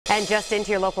And just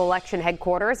into your local election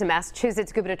headquarters, a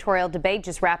Massachusetts gubernatorial debate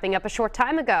just wrapping up a short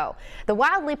time ago. The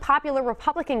wildly popular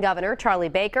Republican governor, Charlie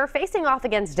Baker, facing off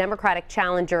against Democratic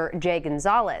challenger Jay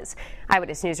Gonzalez.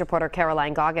 Eyewitness News reporter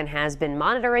Caroline Goggin has been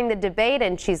monitoring the debate,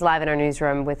 and she's live in our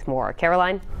newsroom with more.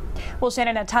 Caroline? Well,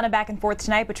 Shannon, a ton of back and forth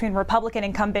tonight between Republican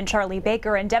incumbent Charlie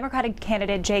Baker and Democratic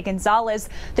candidate Jay Gonzalez.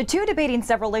 The two debating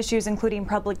several issues, including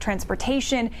public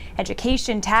transportation,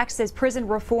 education, taxes, prison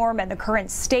reform, and the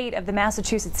current state of the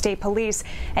Massachusetts State Police.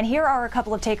 And here are a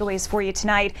couple of takeaways for you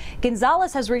tonight.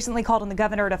 Gonzalez has recently called on the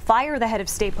governor to fire the head of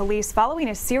state police following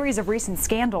a series of recent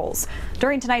scandals.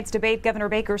 During tonight's debate, Governor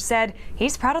Baker said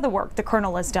he's proud of the work the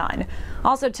colonel has done.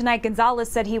 Also tonight, Gonzalez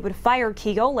said he would fire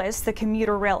Keolis, the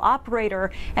commuter rail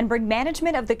operator, and bring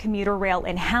management of the commuter rail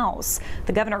in-house.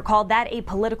 The governor called that a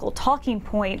political talking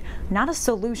point, not a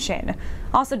solution.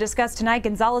 Also discussed tonight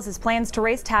Gonzalez's plans to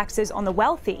raise taxes on the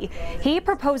wealthy. He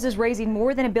proposes raising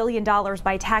more than $1 billion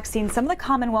by taxing some of the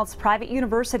Commonwealth's private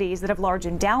universities that have large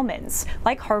endowments,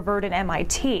 like Harvard and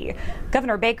MIT.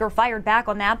 Governor Baker fired back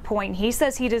on that point. He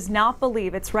says he does not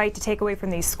believe it's right to take away from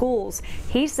these schools.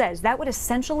 He says that would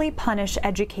essentially punish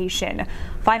education.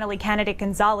 Finally, candidate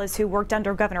Gonzalez, who worked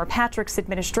under Governor Patrick's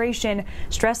administration,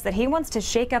 stressed that he wants to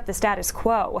shake up the status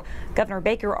quo. Governor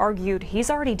Baker argued he's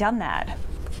already done that.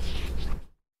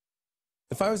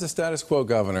 If I was a status quo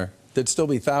governor, there'd still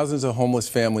be thousands of homeless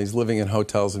families living in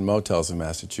hotels and motels in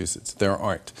Massachusetts. There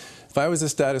aren't. If I was a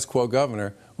status quo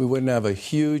governor, we wouldn't have a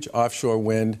huge offshore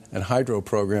wind and hydro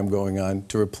program going on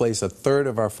to replace a third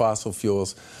of our fossil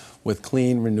fuels with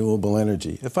clean, renewable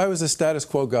energy. If I was a status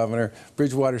quo governor,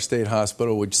 Bridgewater State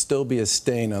Hospital would still be a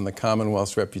stain on the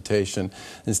Commonwealth's reputation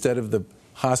instead of the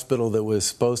hospital that was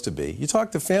supposed to be. You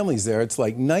talk to families there, it's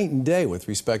like night and day with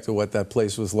respect to what that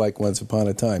place was like once upon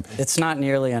a time. It's not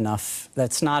nearly enough.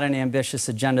 That's not an ambitious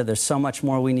agenda. There's so much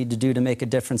more we need to do to make a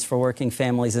difference for working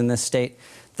families in this state.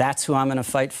 That's who I'm going to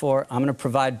fight for. I'm going to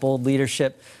provide bold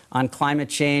leadership on climate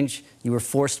change. You were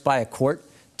forced by a court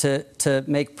to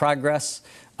make progress.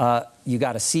 You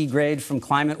got a C grade from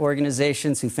climate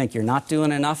organizations who think you're not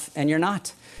doing enough, and you're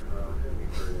not.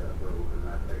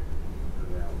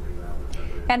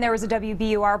 And there was a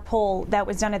WBUR poll that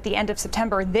was done at the end of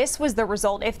September. This was the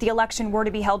result. If the election were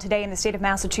to be held today in the state of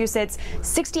Massachusetts,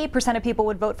 68% of people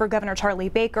would vote for Governor Charlie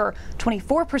Baker,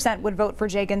 24% would vote for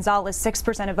Jay Gonzalez,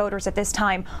 6% of voters at this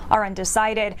time are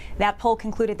undecided. That poll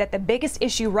concluded that the biggest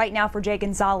issue right now for Jay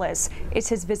Gonzalez is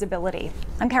his visibility.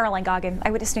 I'm Caroline Goggin,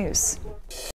 Eyewitness News.